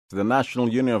The National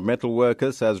Union of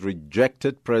Metalworkers has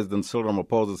rejected President Cyril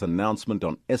Ramaphosa's announcement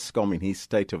on Eskom in his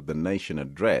State of the Nation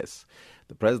address.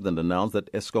 The president announced that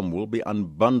Eskom will be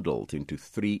unbundled into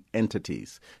three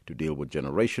entities to deal with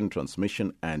generation,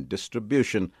 transmission and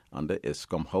distribution under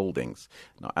Eskom Holdings.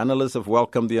 Now, analysts have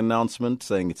welcomed the announcement,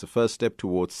 saying it's a first step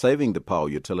towards saving the power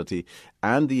utility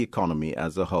and the economy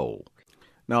as a whole.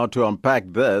 Now, to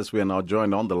unpack this, we are now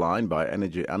joined on the line by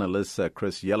energy analyst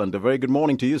Chris Yelland. A very good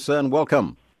morning to you, sir, and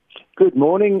welcome. Good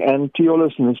morning, and to your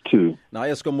listeners too. Now,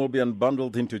 Eskom will be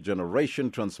unbundled into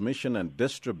generation, transmission and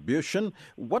distribution.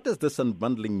 What does this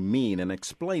unbundling mean, and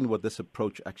explain what this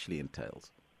approach actually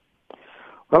entails?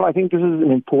 Well, I think this is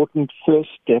an important first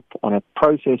step on a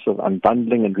process of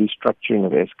unbundling and restructuring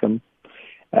of Eskom.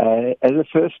 As a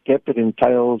first step, it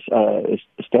entails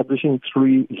establishing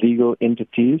three legal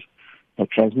entities,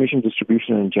 transmission,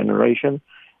 distribution and generation,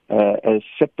 as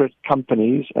separate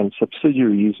companies and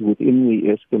subsidiaries within the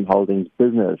Eskom Holdings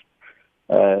business.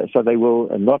 So they will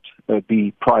not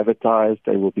be privatized,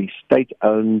 they will be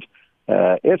state-owned,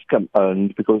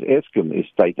 Eskom-owned, because Eskom is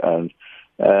state-owned.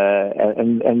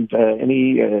 Any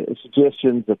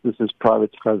suggestions that this is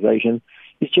privatization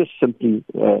is just simply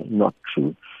not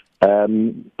true.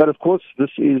 But of course,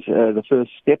 this is the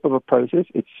first step of a process.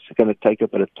 It's going to take a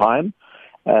bit of time.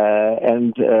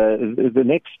 The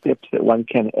next steps that one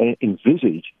can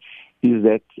envisage is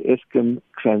that Eskom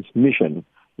Transmission,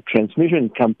 the transmission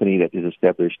company that is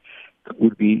established,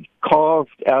 would be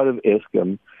carved out of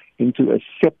Eskom into a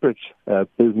separate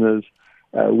business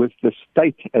with the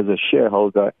state as a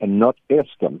shareholder and not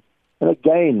Eskom. And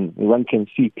again, one can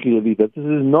see clearly that this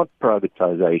is not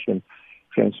privatization.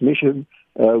 Transmission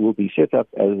will be set up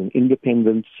as an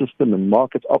independent system and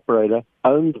market operator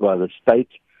owned by the state,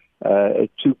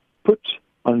 to put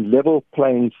on level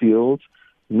playing fields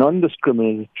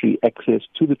non-discriminatory access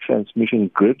to the transmission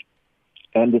grid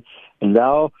and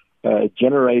allow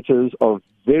generators of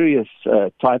various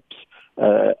types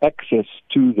access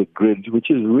to the grid, which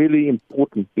is really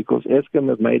important because Eskom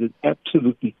have made it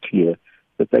absolutely clear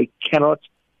that they cannot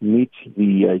meet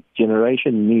the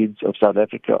generation needs of South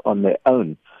Africa on their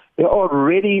own. There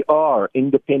already are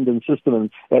independent system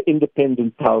and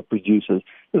independent power producers.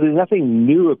 So there's nothing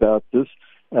new about this,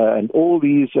 and all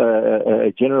these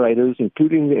generators,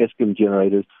 including the Eskom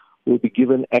generators, will be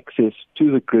given access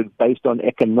to the grid based on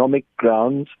economic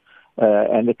grounds,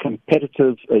 and a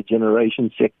competitive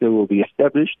generation sector will be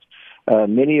established.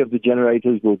 Many of the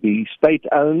generators will be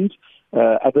state-owned,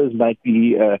 others might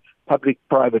be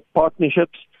public-private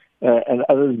partnerships, and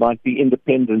others might be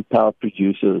independent power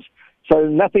producers. So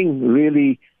nothing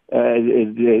really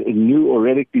new or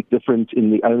radically different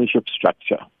in the ownership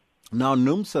structure. Now,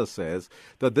 NUMSA says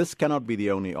that this cannot be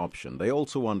the only option. They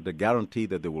also want the guarantee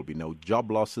that there will be no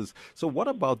job losses. So what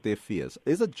about their fears?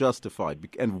 Is it justified?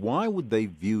 And why would they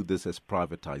view this as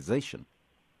privatization?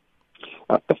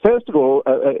 First of all,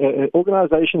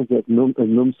 organizations like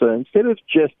NUMSA, instead of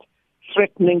just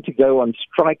threatening to go on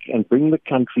strike and bring the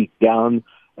country down,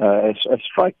 a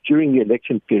strike during the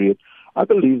election period, I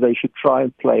believe they should try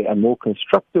and play a more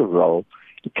constructive role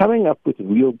in coming up with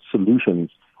real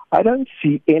solutions. I don't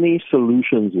see any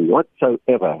solutions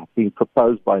whatsoever being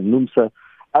proposed by NUMSA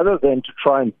other than to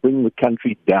try and bring the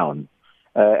country down.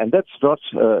 And that's not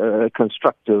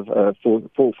constructive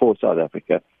for South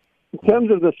Africa. In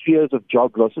terms of the fears of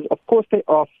job losses, of course there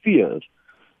are fears.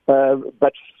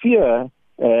 But fear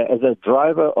as a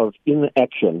driver of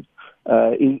inaction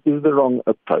is the wrong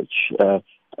approach.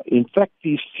 In fact,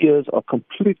 these fears are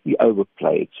completely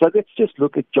overplayed. So let's just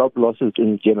look at job losses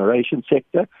in the generation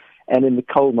sector and in the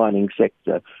coal mining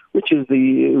sector, which is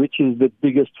the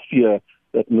biggest fear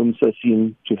that NUMSA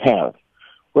seem to have.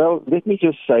 Well, let me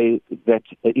just say that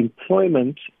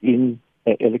employment in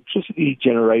electricity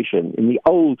generation, in the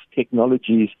old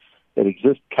technologies that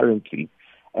exist currently,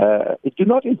 it do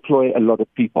not employ a lot of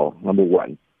people, number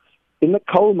one. In the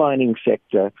coal mining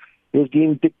sector, there's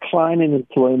been decline in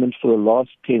employment for the last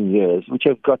 10 years, which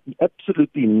have got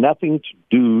absolutely nothing to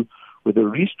do with the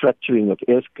restructuring of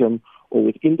Eskom or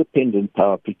with independent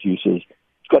power producers.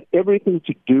 It's got everything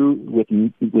to do with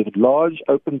large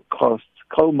open cost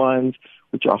coal mines,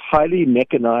 which are highly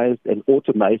mechanized and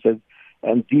automated.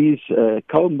 And these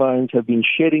coal mines have been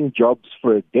shedding jobs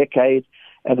for a decade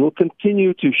and will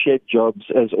continue to shed jobs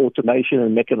as automation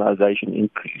and mechanization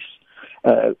increase.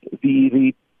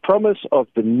 The promise of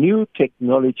the new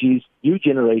technologies, new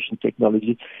generation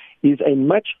technologies, is a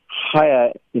much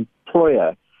higher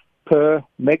employer per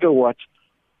megawatt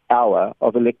hour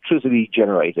of electricity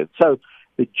generated. So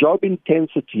the job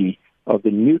intensity of the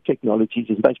new technologies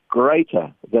is much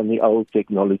greater than the old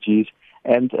technologies,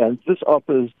 and this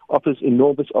offers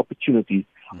enormous opportunities.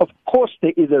 Of course,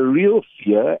 there is a real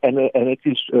fear, and it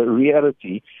is a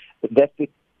reality, that the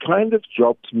kind of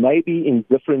jobs may be in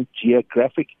different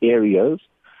geographic areas,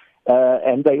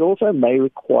 and they also may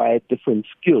require different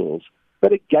skills.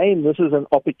 But again, this is an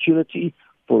opportunity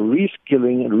for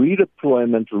reskilling,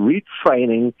 redeployment,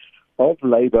 retraining of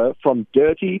labor from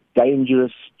dirty,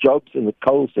 dangerous jobs in the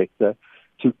coal sector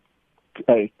to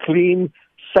clean,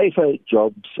 safer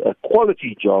jobs,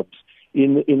 quality jobs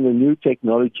in the new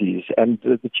technologies. And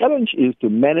the challenge is to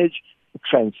manage the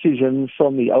transition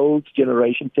from the old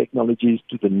generation technologies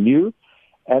to the new.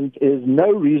 And there's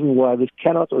no reason why this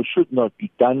cannot or should not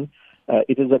be done.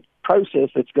 It is a process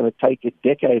that's going to take a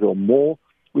decade or more.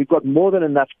 We've got more than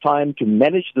enough time to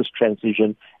manage this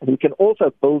transition, and we can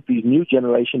also build these new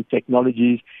generation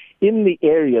technologies in the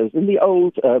areas, in the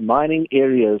old mining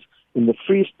areas, in the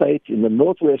Free State, in the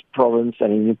Northwest Province,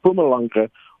 and in Mpumalanga,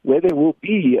 where there will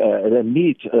be a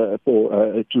need to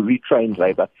retrain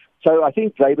labor. So I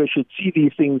think labor should see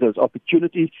these things as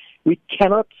opportunities. We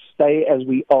cannot stay as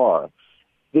we are.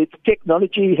 The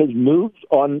technology has moved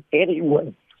on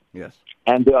anyway. Yes.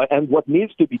 And what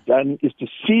needs to be done is to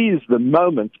seize the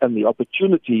moment and the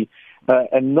opportunity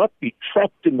and not be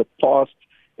trapped in the past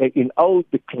in old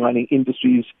declining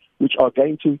industries which are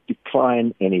going to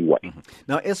decline anyway.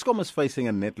 Now, Eskom is facing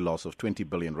a net loss of 20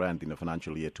 billion rand in the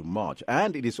financial year to March,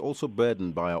 and it is also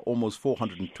burdened by an almost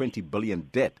 420 billion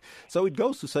debt. So it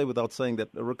goes to say without saying that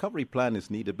a recovery plan is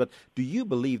needed. But do you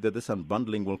believe that this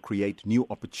unbundling will create new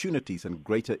opportunities and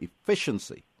greater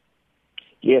efficiency?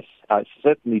 Yes, I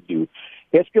certainly do.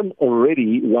 Eskom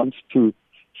already wants to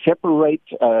separate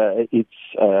its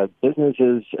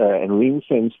businesses and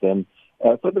ring-fence them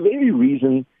for the very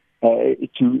reason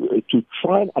to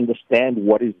try and understand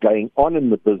what is going on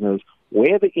in the business,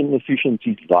 where the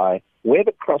inefficiencies lie, where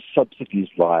the cross-subsidies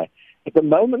lie. At the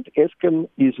moment, Eskom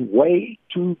is way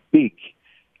too big,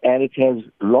 and it has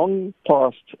long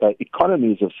passed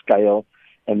economies of scale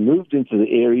and moved into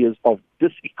the areas of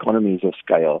diseconomies of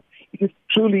scale. It is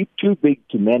truly too big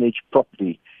to manage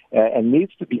properly and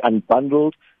needs to be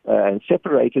unbundled and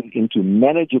separated into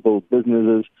manageable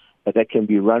businesses that can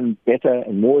be run better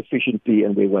and more efficiently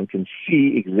and where one can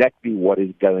see exactly what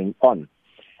is going on.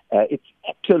 It's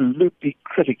absolutely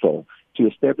critical to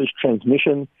establish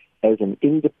transmission as an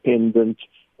independent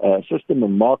system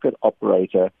and market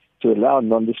operator to allow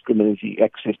non-discriminatory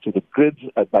access to the grids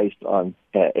based on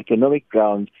economic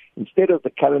grounds instead of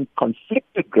the current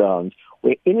conflicted grounds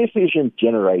where inefficient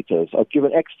generators are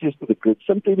given access to the grid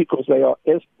simply because they are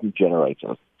Eskom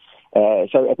generators.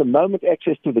 So at the moment,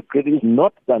 access to the grid is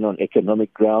not done on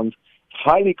economic grounds,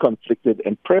 highly conflicted,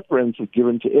 and preference is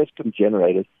given to Eskom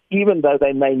generators, even though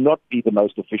they may not be the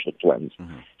most efficient ones.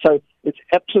 So it's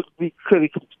absolutely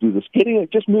critical to do this.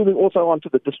 Just moving also on to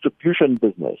the distribution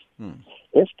business.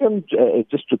 Eskom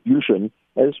distribution,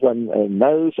 as one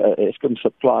knows, Eskom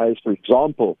supplies, for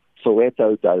example,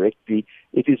 Soweto directly.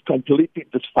 It is completely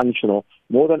dysfunctional.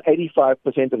 More than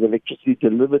 85% of electricity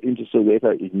delivered into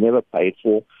Soweto is never paid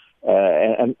for.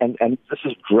 And this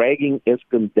is dragging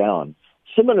Eskom down.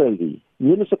 Similarly,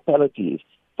 municipalities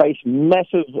face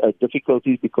massive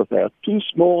difficulties because they are too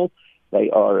small. They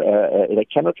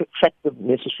cannot attract the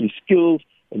necessary skills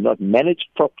and not managed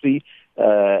properly,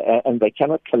 and they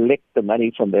cannot collect the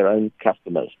money from their own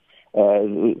customers.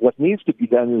 What needs to be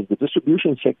done is the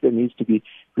distribution sector needs to be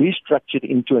restructured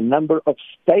into a number of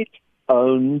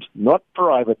state-owned, not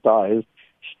privatized,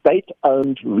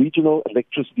 state-owned regional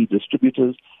electricity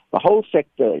distributors. The whole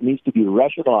sector needs to be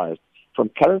rationalized from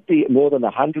currently more than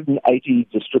 180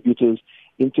 distributors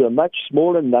into a much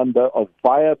smaller number of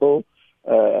viable,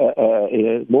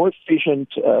 more efficient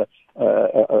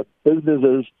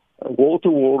businesses,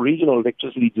 wall-to-wall regional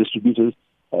electricity distributors.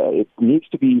 It needs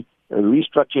to be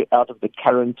restructured out of the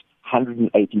current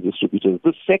 180 distributors.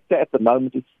 This sector at the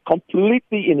moment is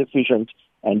completely inefficient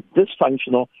and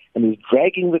dysfunctional and is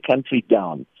dragging the country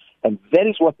down. And that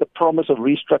is what the promise of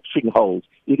restructuring holds.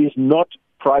 It is not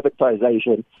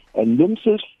privatization. And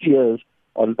NUMSA's fears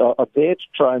are there to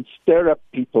try and stir up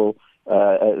people.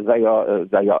 They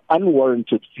are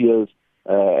unwarranted fears.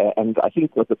 And I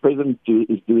think what the president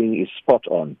is doing is spot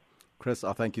on. Chris,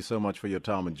 I thank you so much for your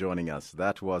time and joining us.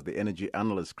 That was the energy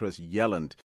analyst, Chris Yelland.